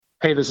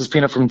Hey, this is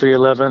Peanut from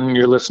 311.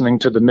 You're listening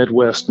to the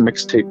Midwest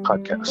Mixtape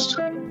Podcast.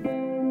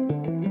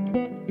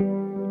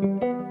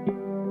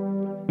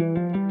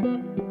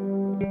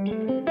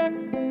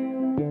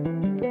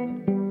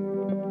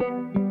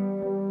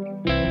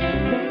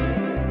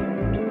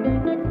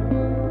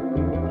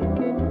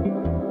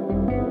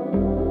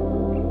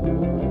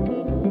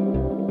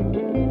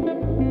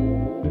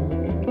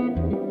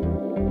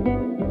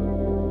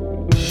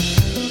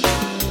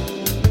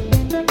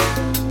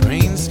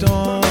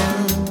 Brainstorm,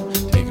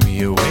 take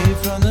me away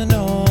from the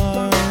norm.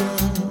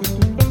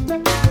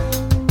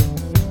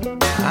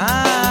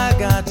 I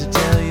got to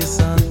tell you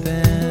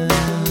something.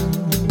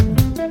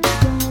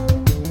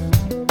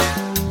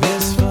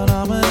 This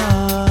phenomenon,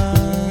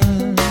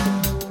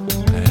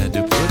 I had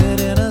to put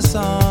it in a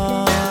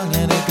song,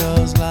 and it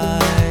goes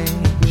like,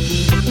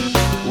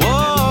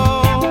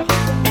 whoa,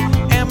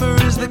 amber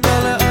is the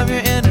color of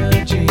your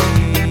energy.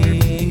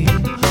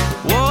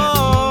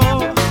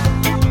 Whoa,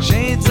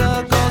 shades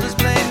of gold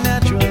displayed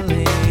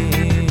naturally.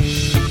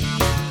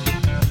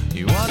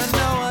 You wanna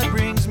know what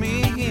brings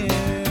me here?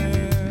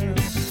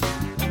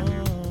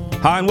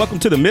 Hi, and welcome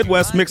to the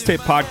Midwest Mixtape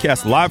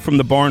Podcast, live from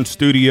the Barn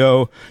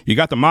Studio. You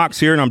got the Mox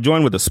here, and I'm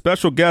joined with a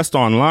special guest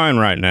online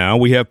right now.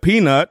 We have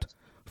Peanut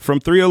from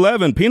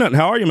 311. Peanut,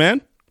 how are you,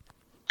 man?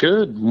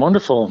 Good,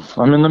 wonderful.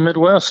 I'm in the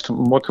Midwest.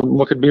 What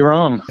could be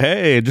wrong?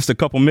 Hey, just a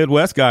couple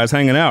Midwest guys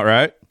hanging out,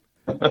 right?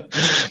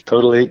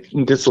 Totally.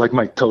 It's like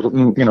my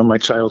my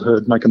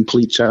childhood, my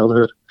complete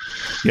childhood.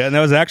 Yeah, and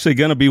that was actually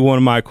going to be one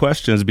of my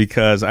questions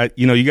because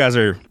you guys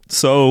are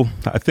so,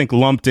 I think,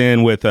 lumped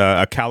in with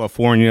a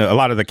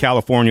lot of the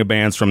California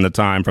bands from the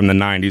time, from the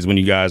 90s when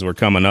you guys were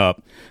coming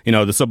up, the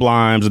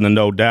Sublimes and the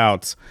No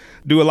Doubts.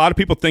 Do a lot of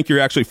people think you're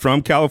actually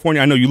from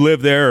California? I know you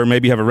live there or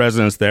maybe have a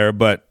residence there,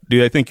 but do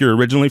they think you're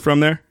originally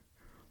from there?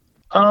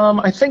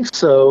 I think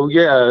so,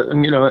 yeah.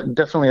 And,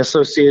 definitely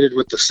associated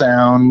with the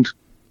sound,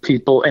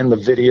 people, and the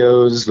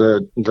videos,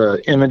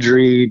 the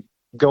imagery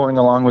going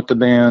along with the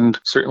band.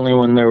 Certainly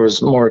when there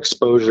was more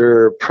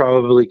exposure,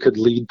 probably could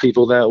lead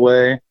people that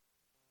way.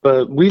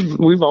 But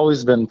we've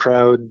always been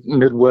proud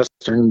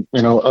Midwestern,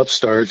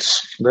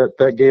 upstarts.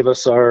 That gave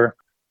us I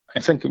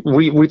think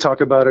we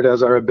talk about it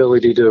as our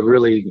ability to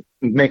really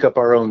make up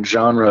our own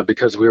genre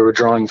because we were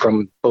drawing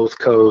from both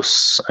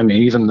coasts. I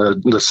mean, even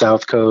the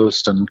South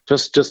Coast, and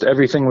just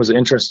everything was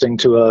interesting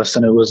to us.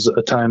 And it was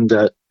a time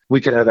that we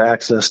could have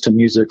access to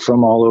music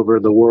from all over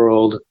the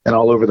world and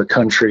all over the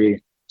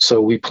country. So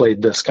we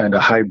played this kind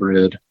of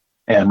hybrid,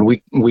 and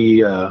we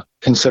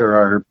consider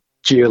our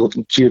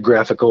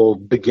geographical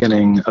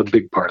beginning a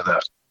big part of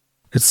that.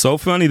 It's so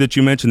funny that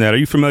you mentioned that. Are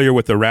you familiar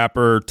with the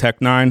rapper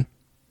Tech9?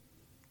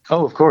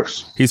 Oh, of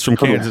course. He's from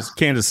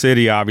Kansas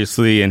City,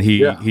 obviously, and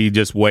he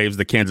just waves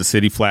the Kansas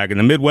City flag and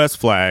the Midwest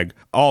flag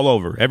all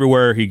over,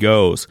 everywhere he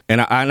goes.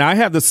 And I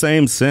have the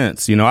same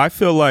sense. I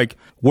feel like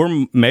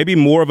we're maybe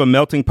more of a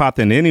melting pot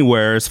than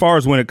anywhere as far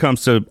as when it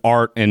comes to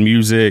art and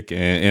music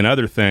and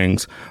other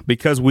things,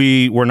 because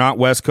we're not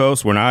West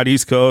Coast, we're not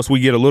East Coast. We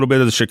get a little bit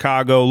of the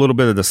Chicago, a little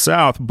bit of the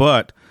South,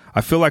 but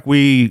I feel like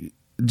we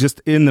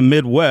just in the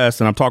Midwest,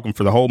 and I'm talking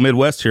for the whole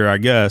Midwest here, I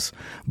guess,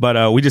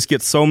 but we just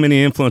get so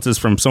many influences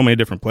from so many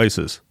different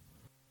places.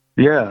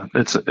 Yeah,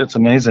 it's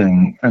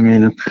amazing. I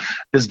mean,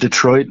 is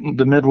Detroit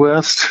the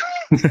Midwest?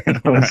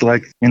 It's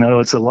like,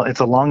 it's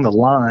along the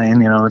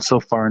line, it's so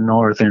far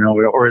north,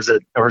 or is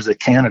it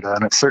Canada?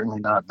 And it's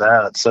certainly not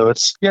that. So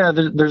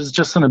there's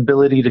just an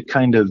ability to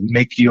kind of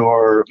make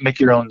your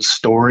own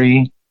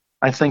story,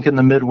 I think, in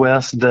the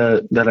Midwest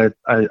that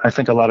I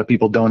think a lot of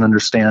people don't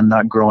understand,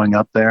 not growing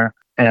up there.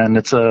 And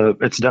it's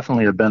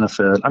definitely a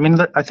benefit. I mean,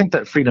 I think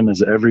that freedom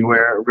is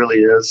everywhere. It really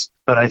is.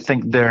 But I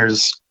think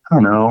there's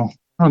a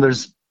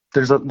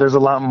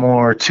lot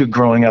more to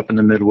growing up in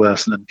the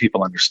Midwest than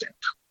people understand.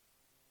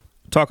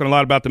 Talking a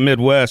lot about the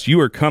Midwest, you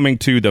are coming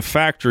to the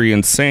Factory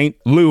in St.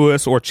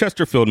 Louis or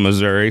Chesterfield,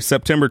 Missouri,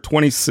 September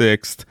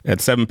 26th at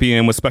 7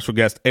 p.m. with special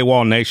guest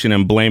AWOL Nation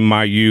and Blame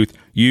My Youth.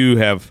 You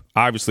have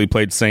obviously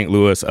played St.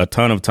 Louis a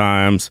ton of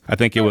times. I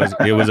think it was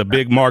a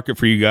big market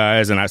for you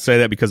guys, and I say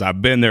that because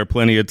I've been there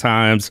plenty of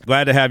times.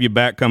 Glad to have you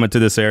back coming to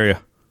this area.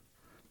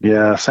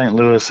 Yeah, St.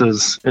 Louis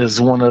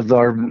is one of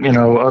our,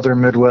 other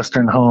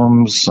Midwestern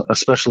homes,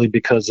 especially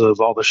because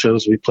of all the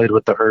shows we played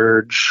with The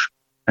Urge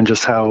and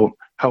just how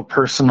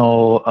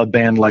personal a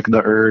band like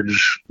The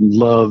Urge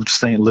loved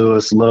St.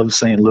 Louis,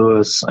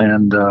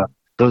 and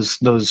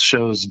those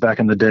shows back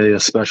in the day,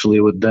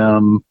 especially with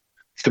them,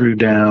 threw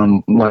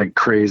down like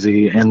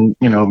crazy. And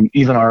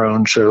even our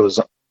own shows,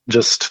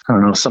 just I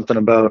don't know, something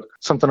about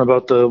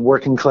the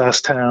working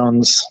class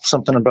towns,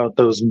 something about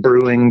those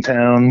brewing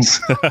towns.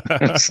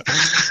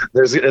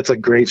 It's a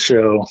great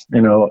show,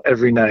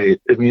 every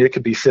night. I mean, it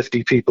could be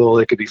 50 people,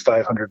 it could be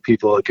 500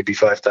 people, it could be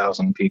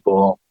 5,000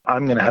 people.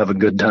 I'm gonna have a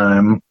good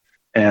time.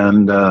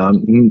 And,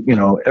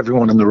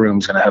 everyone in the room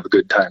is going to have a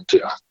good time,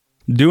 too.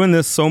 Doing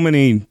this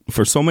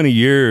for so many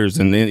years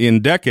and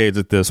in decades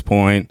at this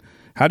point,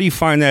 how do you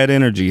find that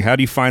energy? How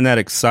do you find that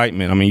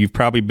excitement? I mean, you've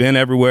probably been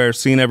everywhere,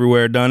 seen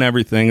everywhere, done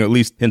everything, at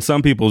least in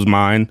some people's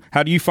mind.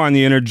 How do you find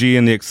the energy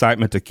and the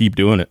excitement to keep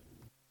doing it?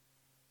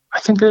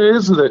 think it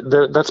is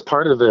that's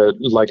part of it.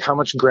 Like how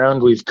much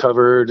ground we've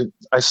covered.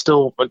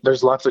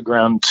 There's lots of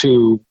ground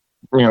to,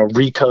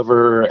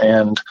 recover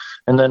and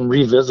then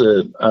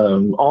revisit.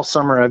 All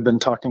summer I've been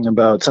talking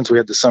about, since we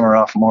had the summer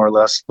off more or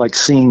less, like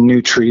seeing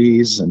new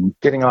trees and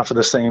getting off of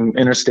the same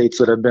interstates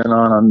that I've been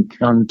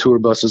on tour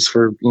buses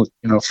for,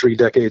 3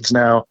 decades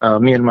now.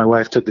 Me and my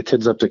wife took the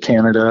kids up to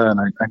Canada, and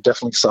I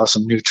definitely saw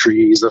some new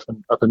trees up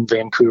in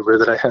Vancouver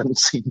that I hadn't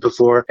seen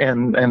before.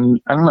 And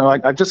I don't know,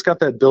 I just got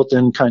that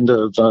built-in kind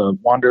of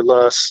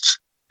wanderlust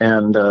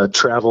and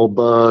travel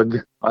bug.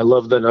 I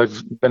love that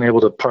I've been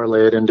able to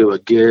parlay it into a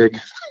gig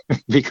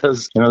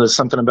because, there's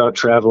something about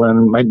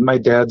traveling. My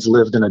dad's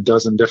lived in a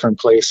dozen different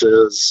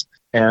places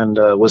and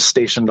was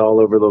stationed all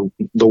over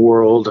the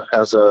world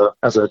as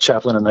a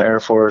chaplain in the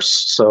Air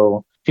Force.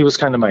 So he was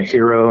kind of my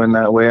hero in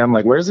that way. I'm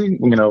like, where's he?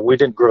 We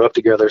didn't grow up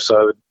together, so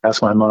I would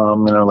ask my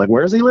mom, like,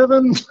 where's he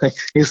living? Like,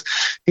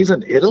 he's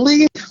in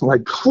Italy?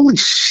 Like, holy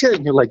shit.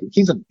 And you're like,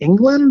 he's in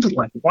England?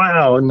 Like,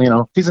 wow. And,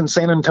 he's in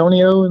San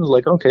Antonio. And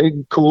like, okay,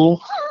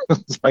 cool.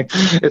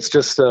 It's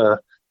just, I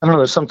don't know,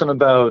 there's something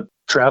about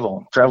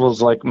travel. Travel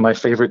is like my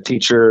favorite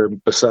teacher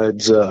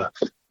besides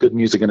good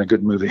music and a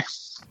good movie.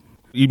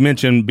 You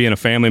mentioned being a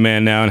family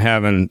man now and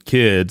having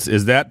kids.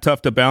 Is that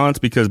tough to balance?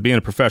 Because being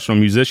a professional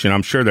musician,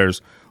 I'm sure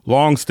there's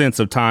long stints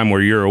of time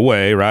where you're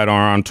away, right, or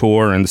on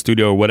tour in the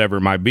studio or whatever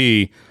it might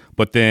be.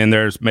 But then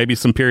there's maybe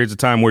some periods of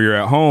time where you're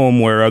at home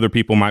where other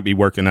people might be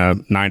working a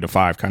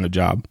 9-to-5 kind of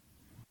job.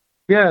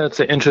 Yeah, it's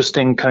an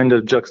interesting kind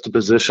of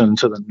juxtaposition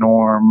to the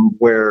norm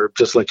where,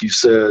 just like you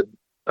said,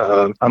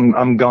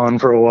 I'm gone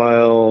for a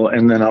while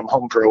and then I'm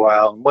home for a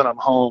while. And when I'm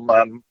home,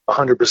 I'm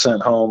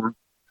 100% home.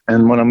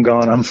 And when I'm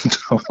gone, I'm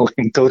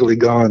totally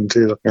gone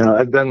too.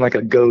 I've been like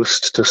a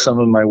ghost to some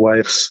of my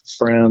wife's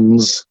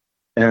friends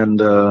and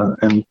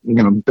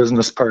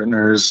business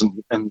partners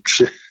and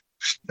shit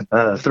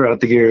throughout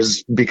the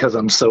years because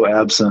I'm so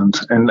absent.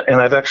 And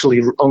I've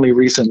actually only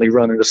recently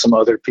run into some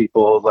other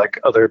people, like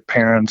other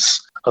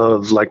parents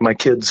of like my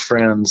kids'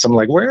 friends. I'm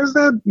like, where is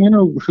that?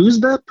 Who's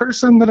that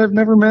person that I've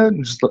never met?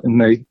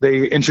 And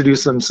they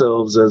introduce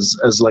themselves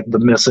as like the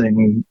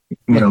missing,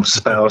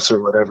 spouse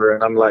or whatever.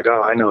 And I'm like,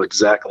 oh, I know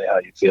exactly how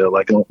you feel.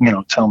 Like,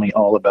 tell me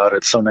all about it.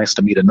 It's so nice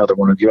to meet another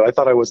one of you. I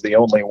thought I was the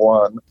only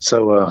one.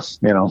 So,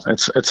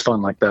 it's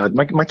fun like that.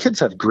 My kids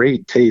have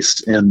great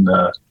taste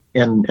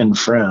in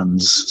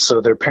friends.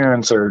 So their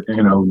parents are,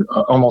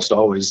 almost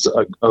always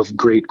of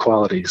great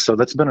quality. So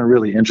that's been a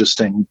really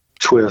interesting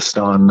twist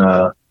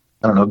on,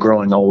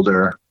 growing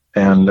older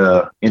and,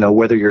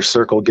 whether your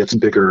circle gets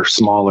bigger or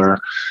smaller,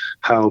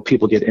 how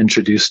people get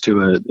introduced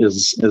to it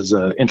is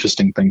an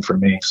interesting thing for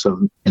me.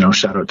 So,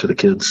 shout out to the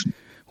kids.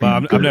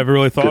 Well, I've never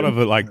really thought of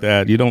it like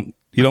that. You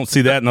don't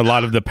see that in a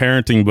lot of the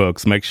parenting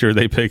books. Make sure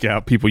they pick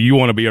out people you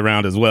want to be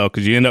around as well,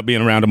 because you end up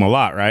being around them a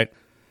lot, right?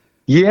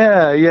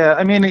 Yeah.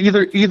 I mean,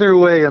 either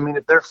way, I mean,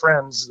 if they're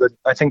friends,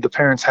 I think the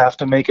parents have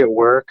to make it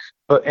work.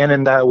 And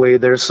in that way,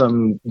 there's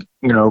some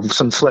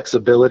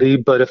flexibility.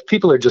 But if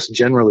people are just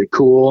generally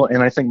cool,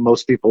 and I think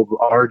most people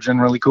are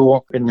generally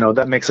cool, and,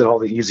 that makes it all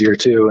the easier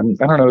too. And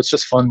I don't know, it's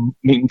just fun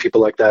meeting people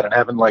like that and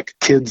having like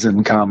kids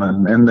in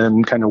common and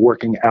then kind of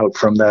working out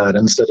from that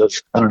instead of,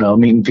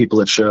 meeting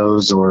people at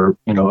shows or,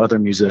 other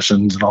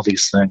musicians and all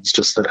these things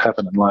just that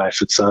happen in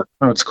life. It's a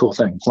cool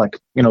thing. Like,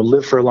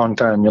 live for a long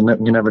time. You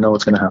never know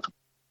what's going to happen.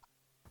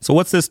 So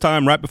what's this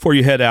time right before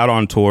you head out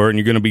on tour, and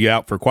you're going to be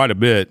out for quite a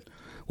bit?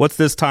 What's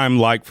this time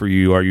like for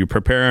you? Are you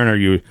preparing? Are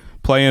you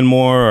playing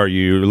more? Are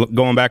you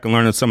going back and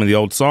learning some of the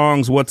old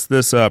songs? What's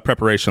this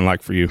preparation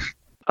like for you?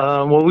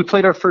 Well, we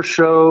played our first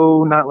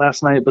show, not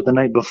last night, but the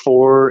night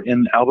before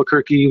in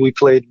Albuquerque. We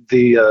played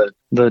the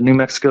New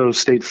Mexico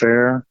State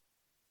Fair,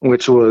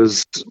 which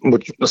was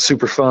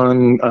super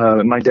fun.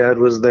 My dad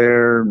was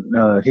there.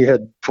 He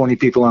had 20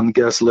 people on the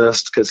guest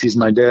list because he's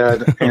my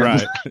dad. And,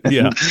 right.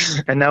 Yeah.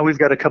 And now we've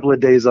got a couple of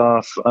days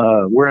off.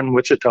 We're in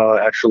Wichita,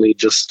 actually,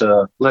 just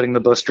letting the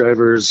bus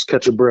drivers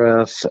catch a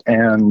breath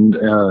and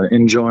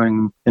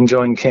enjoying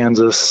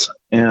Kansas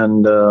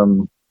and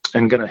going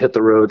to hit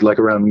the road like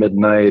around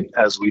midnight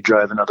as we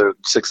drive another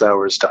 6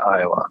 hours to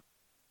Iowa.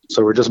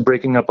 So we're just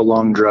breaking up a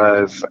long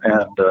drive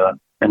and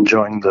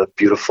enjoying the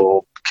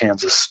beautiful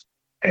Kansas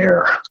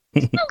air.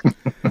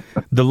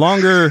 The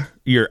longer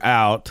you're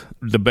out,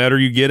 the better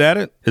you get at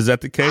it. Is that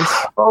the case?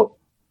 Oh,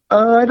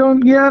 I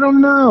don't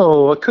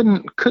know. I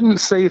couldn't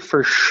say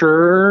for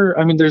sure.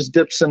 I mean, there's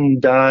dips and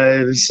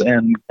dives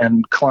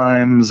and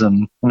climbs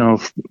and,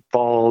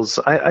 falls.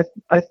 I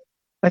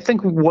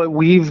think what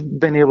we've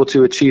been able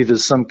to achieve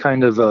is some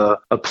kind of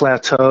a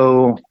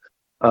plateau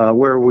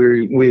where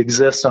we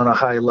exist on a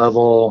high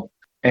level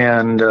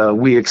and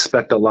we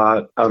expect a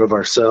lot out of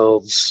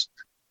ourselves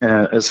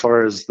as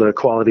far as the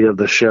quality of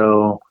the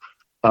show.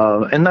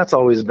 And that's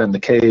always been the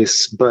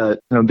case, but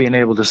being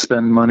able to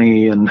spend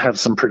money and have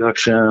some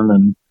production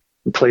and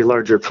play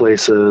larger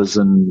places.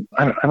 And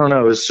I don't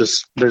know, it's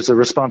just, there's a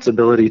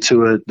responsibility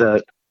to it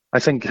that I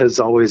think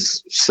has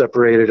always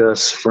separated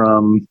us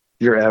from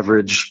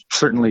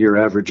certainly your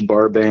average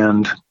bar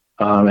band.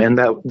 And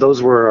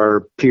those were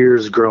our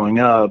peers growing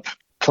up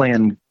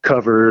playing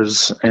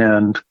covers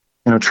and,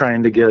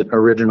 trying to get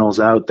originals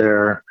out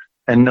there,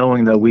 and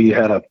knowing that we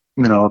had a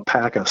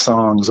pack of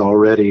songs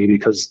already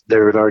because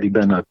there had already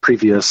been a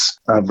previous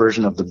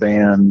version of the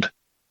band,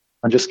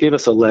 and just gave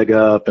us a leg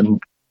up. And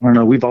I don't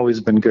know, we've always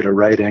been good at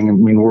writing. I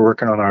mean, we're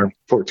working on our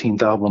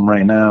 14th album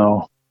right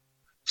now.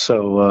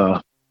 So,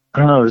 I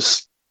don't know,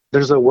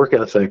 there's a work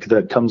ethic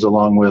that comes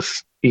along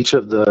with each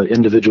of the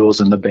individuals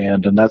in the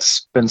band. And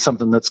that's been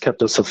something that's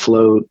kept us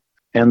afloat.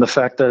 And the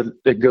fact that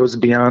it goes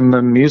beyond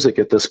the music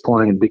at this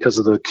point because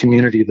of the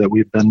community that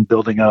we've been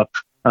building up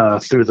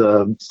through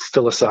the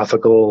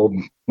philosophical,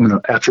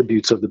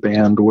 attributes of the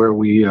band, where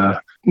we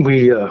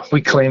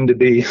claim to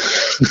be,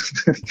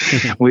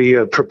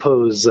 we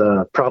propose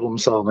problem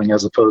solving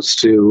as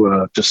opposed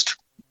to just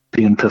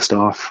being pissed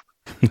off.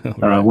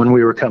 Right. When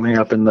we were coming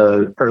up in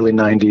the early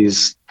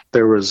 '90s,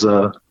 there was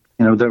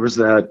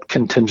that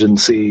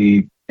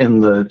contingency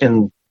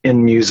in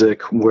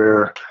music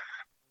where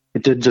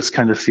it did just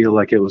kind of feel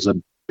like it was a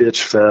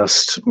bitch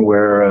fest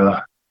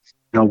where,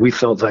 we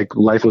felt like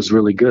life was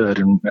really good,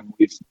 and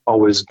we've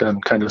always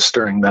been kind of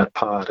stirring that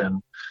pot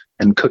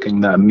and cooking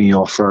that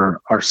meal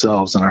for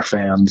ourselves and our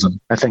fans. And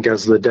I think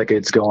as the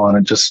decades go on,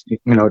 it just,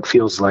 it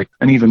feels like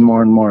an even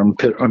more and more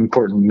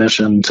important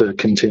mission to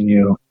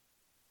continue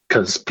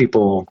because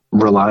people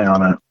rely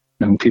on it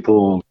and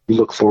people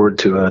look forward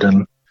to it.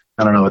 And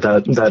I don't know,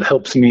 that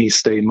helps me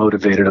stay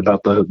motivated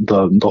about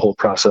the whole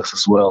process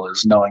as well,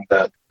 is knowing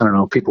that, I don't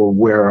know, people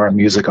wear our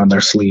music on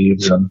their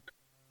sleeves, and,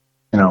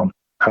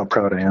 how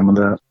proud I am of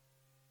that.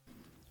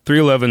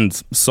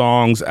 311's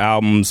songs,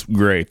 albums,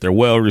 great. They're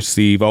well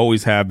received,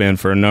 always have been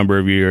for a number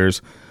of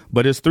years.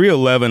 But is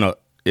 311,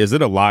 is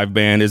it a live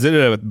band? Is it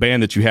a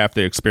band that you have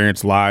to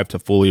experience live to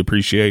fully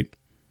appreciate?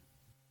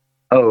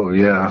 Oh,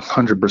 yeah,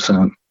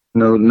 100%.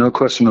 No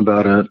question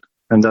about it.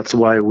 And that's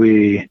why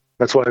we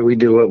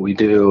do what we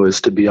do,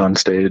 is to be on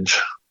stage,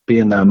 be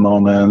in that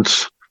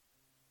moment,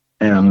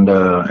 and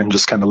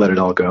just kind of let it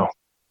all go.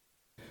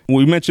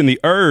 We mentioned the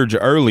Urge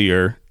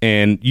earlier,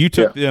 and you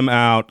took them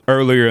out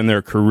earlier in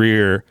their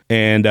career.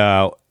 And,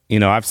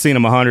 I've seen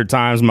them 100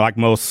 times, like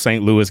most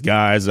St. Louis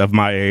guys of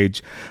my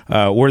age.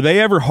 Were they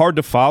ever hard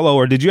to follow,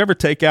 or did you ever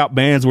take out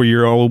bands where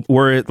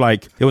it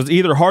was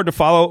either hard to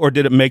follow, or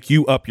did it make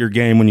you up your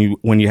game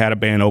when you had a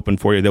band open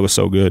for you that was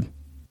so good?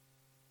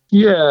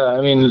 Yeah,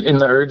 I mean, in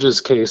the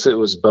Urge's case, it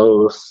was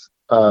both.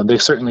 They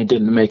certainly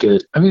didn't make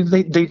it. I mean,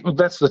 they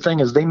that's the thing,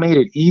 is they made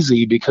it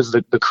easy because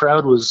the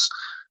crowd was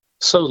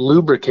so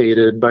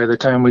lubricated by the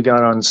time we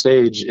got on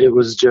stage. It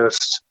was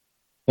just,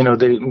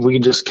 we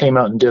just came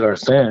out and did our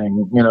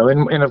thing,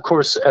 and of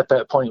course at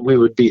that point we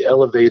would be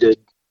elevated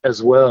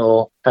as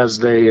well as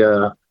they,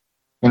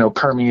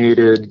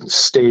 permeated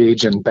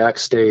stage and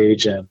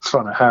backstage and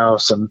front of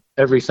house and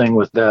everything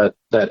with that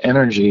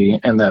energy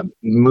and that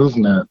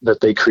movement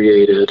that they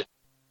created.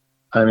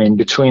 I mean,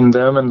 between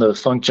them and the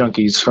Funk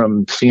Junkies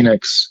from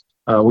Phoenix,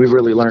 we've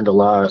really learned a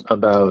lot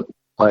about,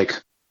 like,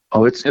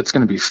 it's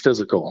going to be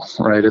physical,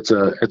 right? It's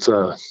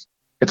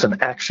an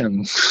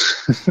action,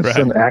 it's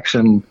an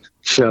action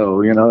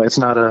show. It's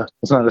not a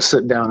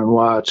sit down and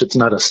watch. It's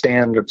not a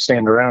stand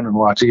around and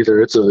watch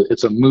either. It's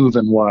a move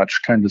and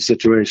watch kind of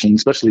situation,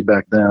 especially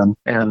back then.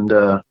 And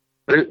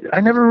I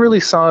never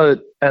really saw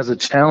it as a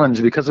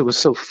challenge because it was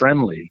so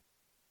friendly.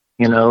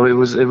 It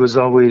was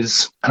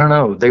always, I don't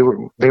know, they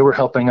were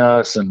helping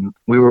us and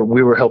we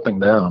were helping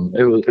them.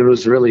 It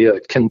was really a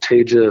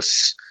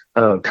contagious,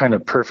 kind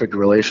of perfect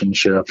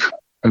relationship.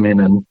 I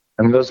mean,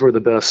 those were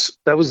the best.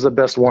 That was the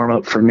best warm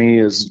up for me,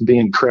 is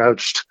being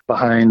crouched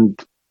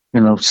behind,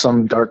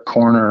 some dark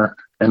corner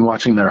and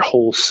watching their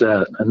whole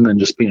set, and then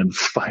just being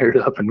fired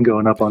up and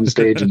going up on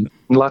stage. And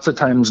lots of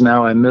times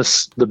now I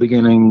miss the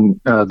beginning,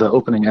 the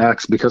opening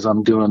acts, because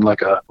I'm doing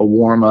like a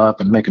warm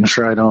up and making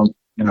sure I don't,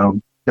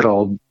 get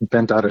all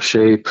bent out of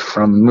shape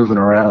from moving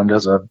around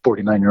as a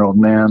 49-year-old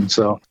man.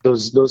 So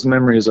those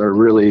memories are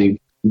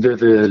really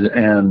vivid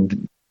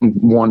and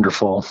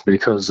wonderful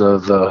because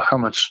of how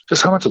much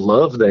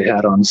love they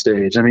had on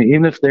stage. I mean,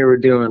 even if they were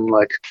doing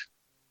like,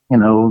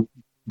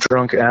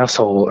 drunk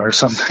asshole or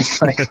something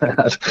like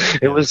that,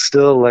 it was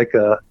still like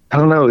I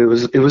don't know, it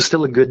was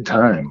still a good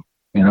time.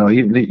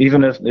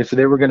 Even if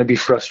they were going to be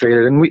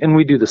frustrated, and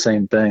we do the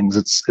same things.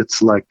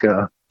 It's like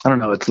I don't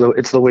know,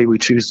 it's the way we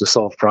choose to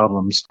solve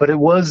problems. But it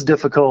was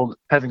difficult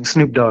having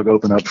Snoop Dogg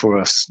open up for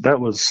us. That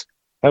was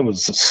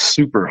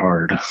super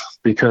hard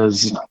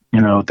because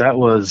that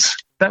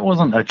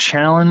wasn't a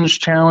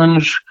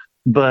challenge,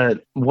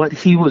 but what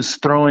he was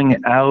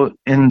throwing out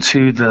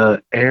into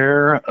the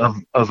air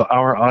of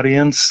our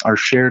audience, our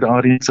shared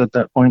audience at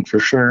that point for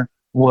sure,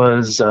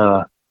 was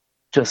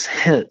just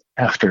hit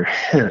after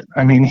hit.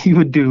 I mean,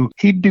 he'd do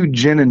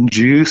Gin and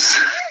Juice,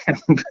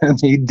 and then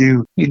he'd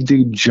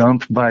do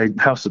Jump by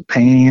House of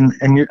Pain,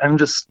 and I'm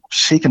just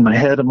shaking my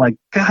head. I'm like,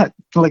 God,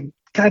 like,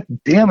 God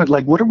damn it,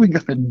 like, what are we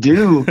gonna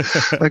do?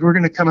 Like, we're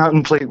gonna come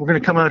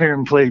out here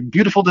and play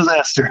Beautiful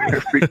Disaster,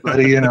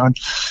 everybody, you know,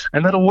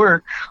 and that'll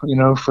work, you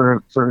know,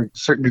 for a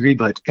certain degree.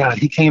 But God,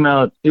 he came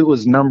out, it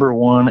was number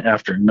one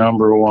after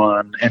number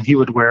one, and he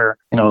would wear,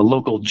 you know, a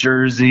local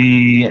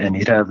jersey, and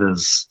he'd have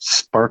his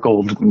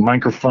sparkled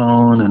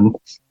microphone, and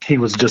he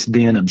was just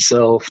being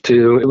himself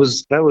too.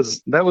 That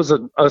was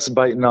us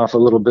biting off a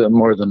little bit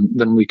more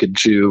than we could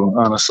chew,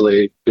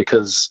 honestly,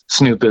 because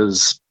Snoop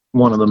is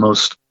one of the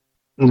most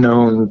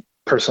known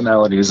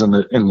personalities in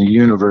the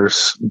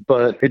universe.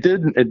 But it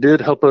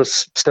did help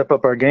us step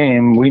up our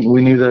game. We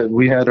knew that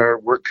we had our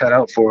work cut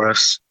out for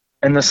us,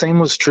 and the same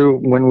was true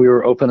when we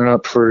were opening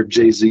up for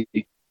Jay-Z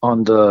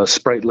on the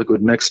Sprite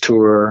Liquid Mix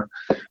tour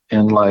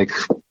in like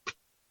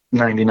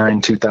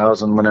 99,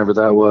 2000, whenever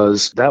that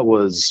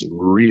was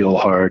real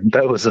hard.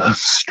 That was a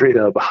straight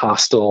up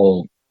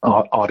hostile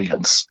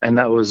audience. And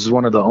that was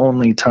one of the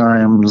only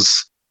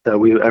times that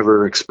we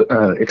ever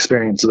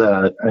experienced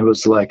that. It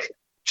was like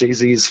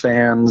Jay-Z's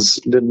fans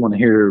didn't want to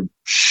hear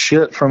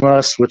shit from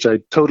us, which I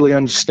totally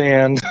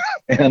understand.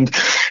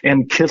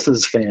 and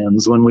Kiss's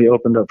fans, when we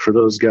opened up for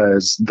those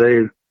guys,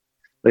 they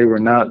were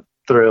not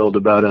thrilled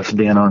about us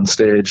being on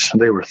stage.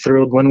 They were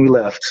thrilled when we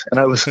left, and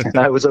I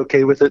was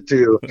okay with it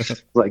too.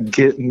 Like,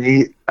 get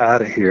me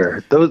out of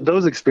here.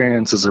 Those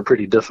experiences are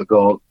pretty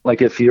difficult.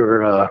 Like, if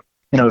you're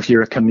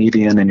a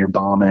comedian and you're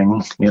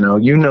bombing, you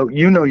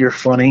know you're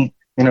funny.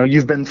 You know,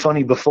 you've been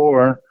funny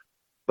before,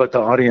 but the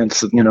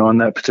audience, you know, on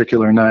that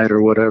particular night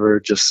or whatever,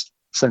 just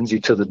sends you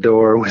to the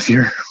door with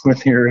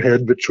your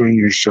head between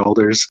your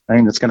shoulders. I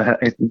mean, it's got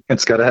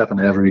to happen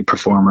to every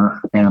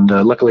performer, and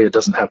luckily it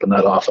doesn't happen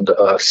that often to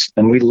us.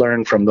 And we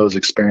learn from those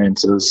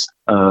experiences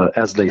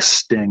as they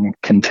sting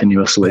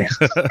continuously.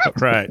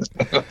 Right.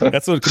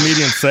 That's what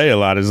comedians say a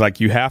lot. Is like,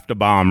 you have to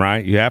bomb,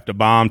 right? You have to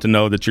bomb to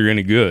know that you're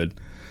any good.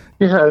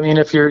 Yeah, I mean,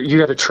 if you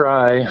got to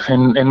try,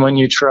 and when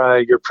you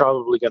try, you're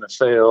probably going to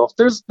fail.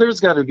 There's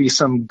got to be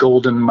some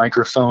golden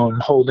microphone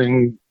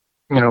holding,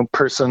 you know,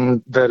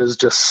 person that is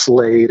just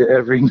slayed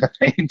every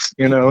night,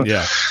 you know.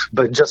 Yeah.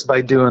 But just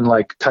by doing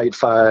like tight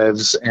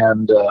fives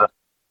and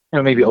you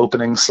know, maybe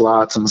opening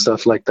slots and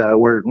stuff like that,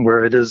 where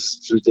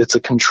it's a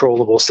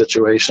controllable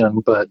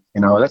situation. But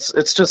you know,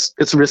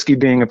 it's risky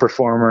being a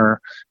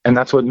performer, and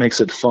that's what makes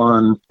it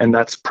fun. And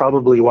that's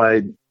probably why,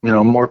 you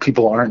know, more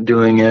people aren't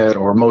doing it,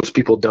 or most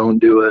people don't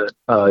do it,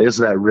 is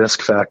that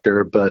risk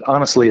factor. But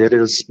honestly, it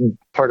is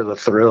part of the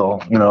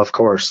thrill. You know, of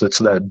course, it's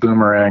that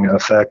boomerang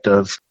effect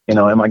of, you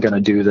know, am I going to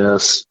do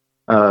this?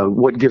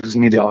 What gives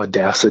me the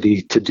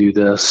audacity to do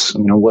this?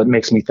 You know, what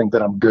makes me think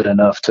that I'm good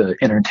enough to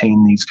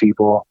entertain these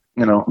people?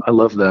 You know, I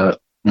love that.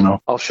 You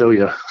know, I'll show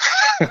you.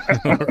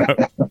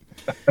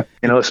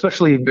 You know,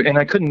 especially, and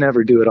I could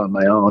never do it on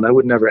my own. I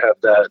would never have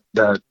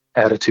that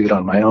attitude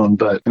on my own.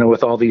 But, you know,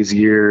 with all these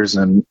years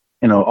and,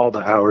 you know, all the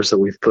hours that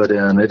we've put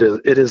in, it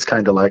is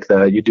kind of like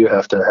that. You do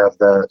have to have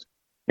that,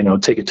 you know,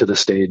 take it to the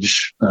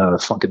stage,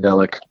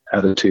 funkadelic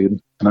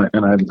attitude.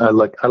 And I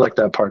like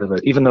that part of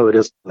it, even though it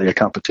is like a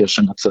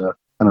competition. It's I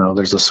don't know,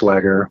 there's a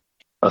swagger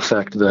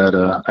effect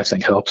that I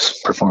think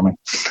helps performing.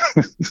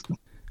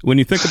 When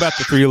you think about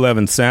the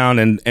 311 sound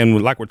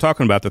and like we're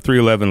talking about the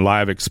 311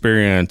 live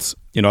experience,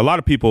 you know, a lot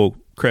of people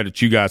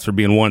credit you guys for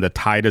being one of the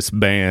tightest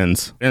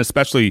bands, and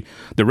especially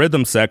the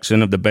rhythm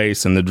section of the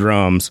bass and the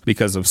drums,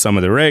 because of some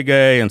of the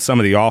reggae and some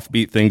of the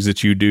offbeat things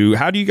that you do.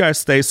 How do you guys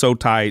stay so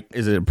tight?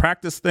 Is it a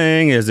practice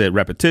thing? Is it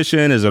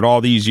repetition? Is it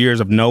all these years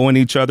of knowing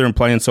each other and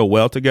playing so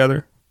well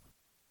together?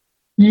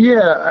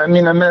 Yeah, I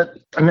mean, I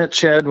met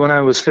Chad when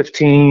I was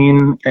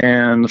 15,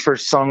 and the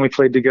first song we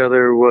played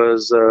together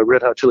was a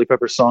Red Hot Chili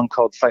Peppers song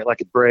called Fight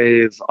Like a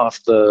Brave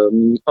off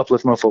the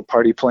Uplift Mofo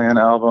Party Plan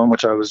album,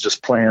 which I was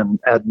just playing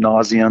ad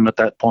nauseum at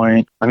that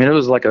point. I mean, it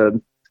was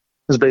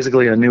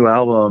basically a new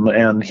album,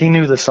 and he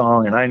knew the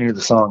song and I knew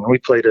the song, and we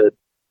played it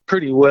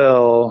pretty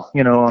well,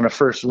 you know, on a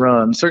first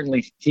run.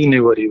 Certainly he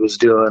knew what he was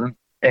doing.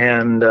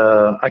 And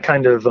I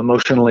kind of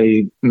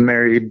emotionally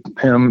married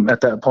him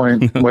at that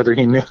point, whether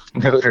he knew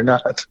it or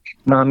not.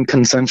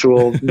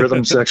 Non-consensual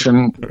rhythm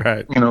section,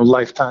 right? You know,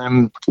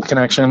 lifetime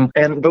connection.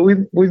 But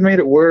we've made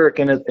it work,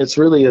 and it's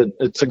really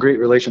a great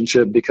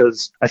relationship,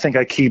 because I think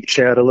I keep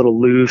Chad a little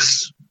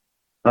loose,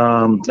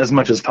 as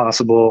much as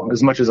possible,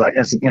 as much as I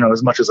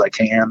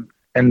can.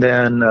 And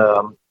then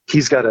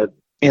he's got an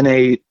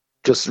innate,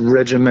 just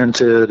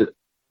regimented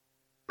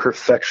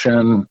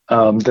perfection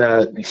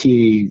that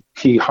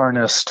he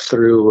harnessed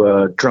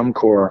through drum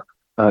corps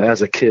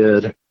as a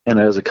kid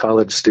and as a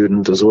college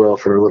student as well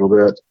for a little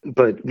bit.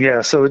 But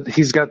yeah, so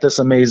he's got this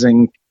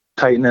amazing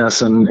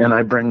tightness, and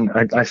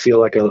I feel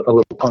like a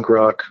little punk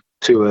rock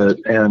to it,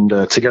 and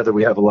together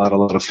we have a lot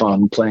of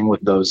fun playing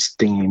with those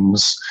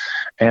themes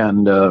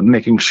and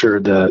making sure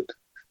that,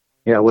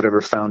 yeah,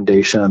 whatever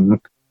foundation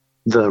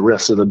the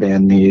rest of the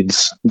band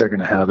needs, they're going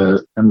to have it,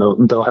 and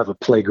they'll have a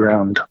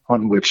playground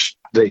on which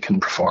they can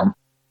perform.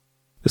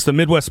 It's the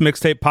Midwest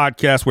Mixtape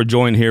Podcast. We're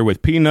joined here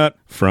with Peanut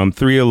from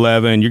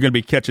 311. You're going to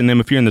be catching them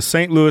if you're in the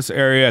St. Louis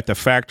area at the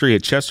factory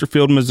at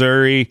Chesterfield,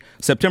 Missouri,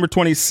 September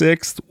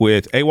 26th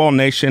with AWOL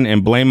Nation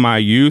and Blame My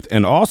Youth.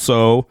 And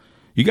also,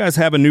 you guys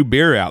have a new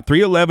beer out,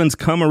 311's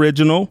Come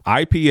Original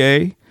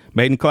IPA,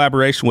 made in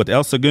collaboration with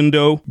El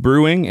Segundo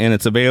Brewing, and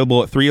it's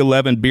available at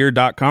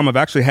 311beer.com. I've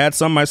actually had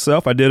some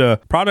myself. I did a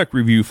product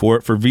review for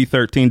it for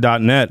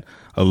v13.net.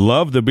 I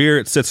love the beer.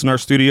 It sits in our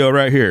studio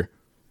right here.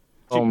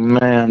 Oh,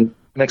 man.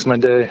 Makes my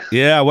day.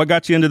 Yeah, what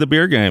got you into the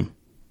beer game?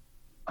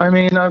 I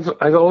mean, I've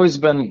always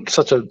been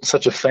such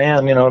a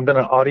fan. You know, I've been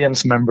an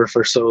audience member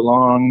for so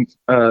long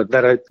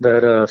that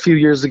a few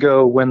years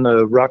ago, when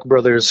the Rock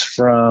Brothers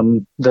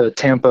from the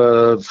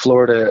Tampa,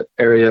 Florida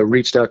area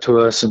reached out to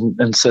us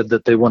and said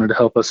that they wanted to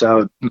help us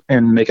out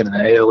in making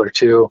an ale or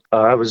two,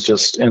 I was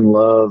just in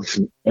love.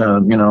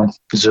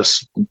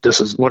 This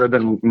is what I've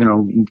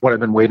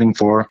been waiting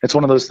for. It's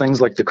one of those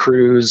things like the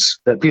cruise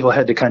that people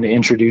had to kind of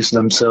introduce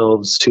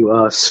themselves to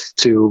us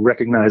to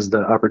recognize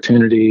the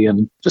opportunity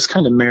and just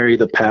kind of marry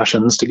the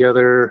passions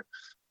together.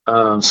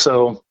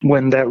 So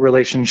when that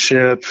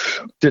relationship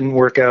didn't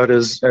work out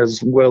as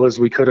well as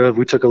we could have,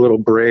 we took a little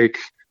break.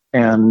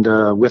 And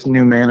with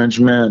new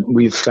management,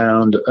 we've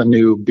found a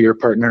new beer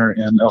partner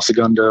in El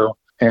Segundo.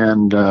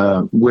 And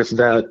with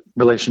that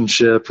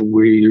relationship,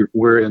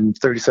 we're in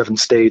 37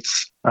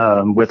 states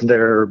with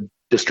their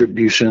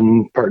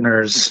distribution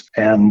partners,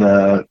 and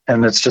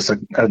it's just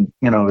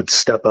it's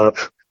step up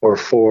or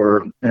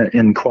four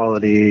in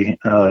quality,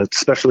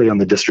 especially on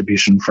the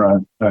distribution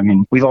front. I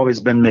mean, we've always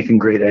been making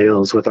great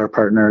ales with our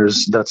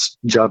partners. That's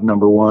job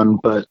number one.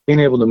 But being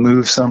able to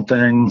move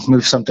something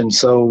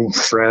so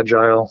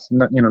fragile,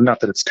 not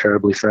that it's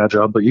terribly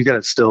fragile, but you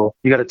got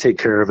to take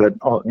care of it,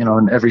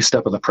 in every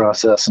step of the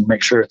process and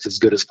make sure it's as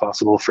good as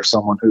possible for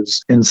someone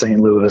who's in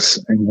St.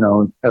 Louis,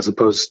 and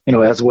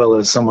as well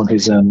as someone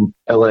who's in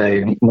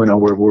LA,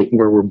 where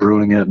we're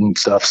brewing it and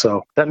stuff.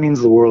 So that means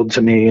the world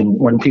to me. And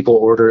when people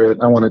order it,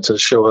 I want it to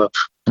show up,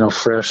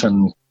 fresh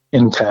and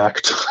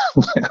intact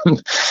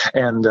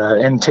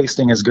and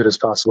tasting as good as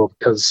possible,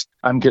 because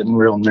I'm getting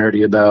real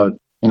nerdy about,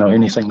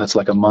 anything that's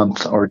like a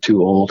month or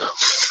two old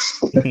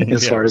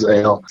as far as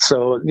ale.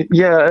 So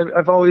yeah,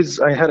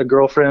 I had a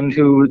girlfriend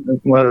who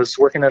was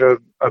working at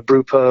a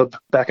brew pub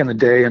back in the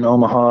day in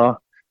Omaha,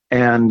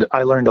 and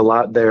I learned a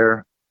lot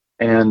there.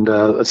 And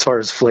as far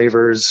as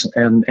flavors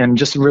and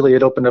just really,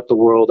 it opened up the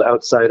world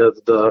outside of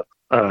the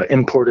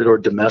imported or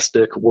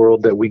domestic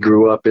world that we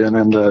grew up in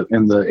the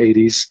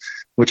 80s,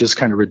 which is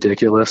kind of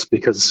ridiculous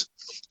because,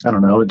 I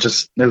don't know, it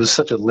was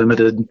such a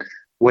limited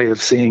way of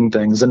seeing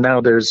things. And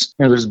now there's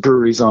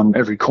breweries on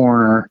every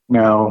corner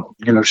now.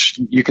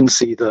 You can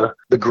see the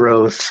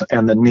growth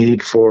and the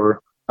need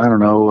for, I don't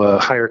know,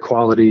 higher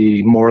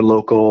quality, more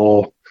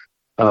local,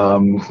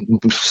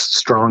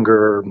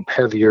 stronger,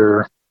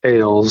 heavier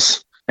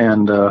ales.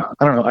 And I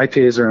don't know,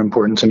 IPAs are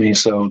important to me,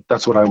 so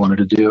that's what I wanted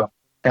to do.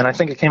 And I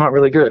think it came out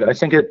really good. I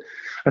think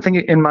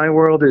in my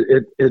world,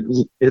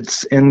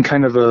 it's in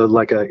kind of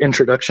a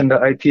introduction to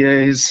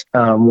IPAs,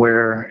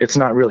 where it's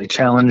not really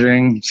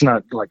challenging. It's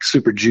not like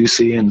super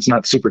juicy, and it's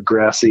not super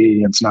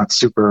grassy, and it's not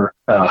super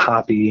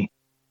hoppy.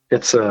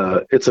 It's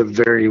a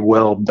very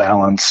well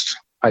balanced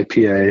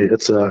IPA.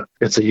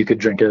 It's a you could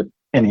drink it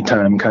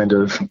anytime kind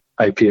of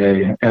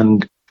IPA,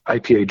 and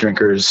IPA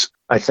drinkers,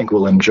 I think,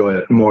 will enjoy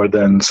it more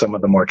than some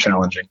of the more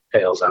challenging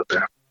ales out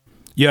there.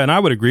 Yeah, and I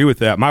would agree with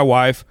that. My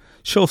wife,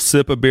 she'll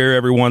sip a beer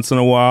every once in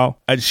a while.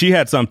 She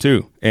had some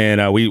too,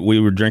 and we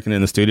were drinking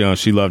in the studio, and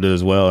she loved it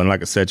as well. And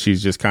like I said,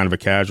 she's just kind of a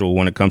casual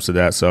when it comes to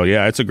that. So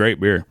yeah, it's a great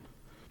beer.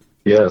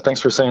 Yeah,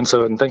 thanks for saying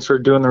so, and thanks for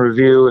doing the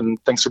review,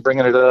 and thanks for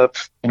bringing it up.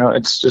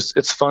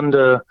 It's fun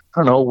to, I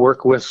don't know,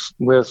 work with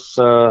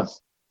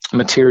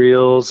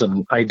materials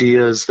and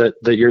ideas that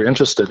you're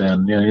interested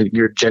in.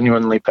 You're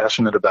genuinely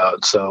passionate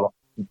about. So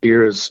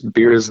beer is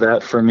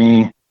that for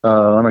me.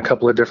 On a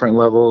couple of different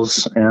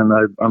levels, and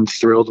I'm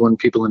thrilled when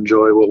people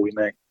enjoy what we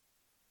make.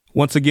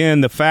 Once again,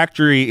 the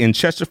factory in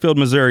Chesterfield,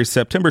 Missouri,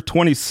 September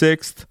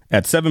 26th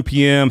at 7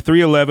 p.m.,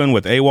 311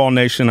 with AWOL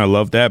Nation. I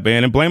love that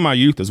band. And Blame My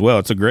Youth as well.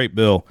 It's a great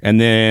bill. And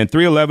then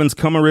 311's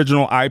Come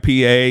Original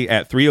IPA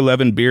at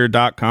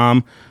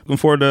 311beer.com. Looking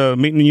forward to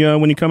meeting you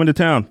when you come into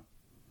town.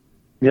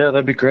 Yeah,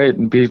 that'd be great.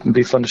 It'd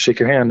be fun to shake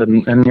your hand.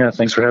 And yeah,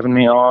 thanks for having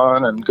me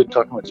on, and good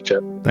talking with you,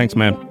 Chip. Thanks,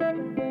 man.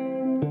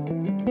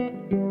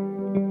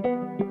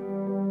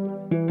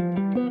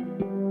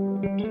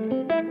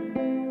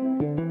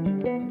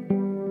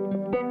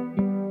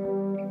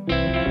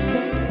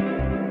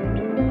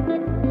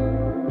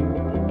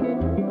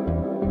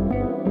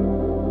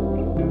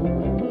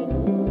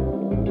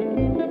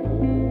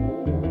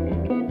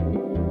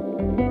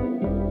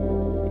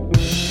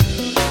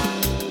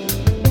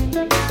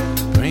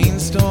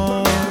 Brainstorm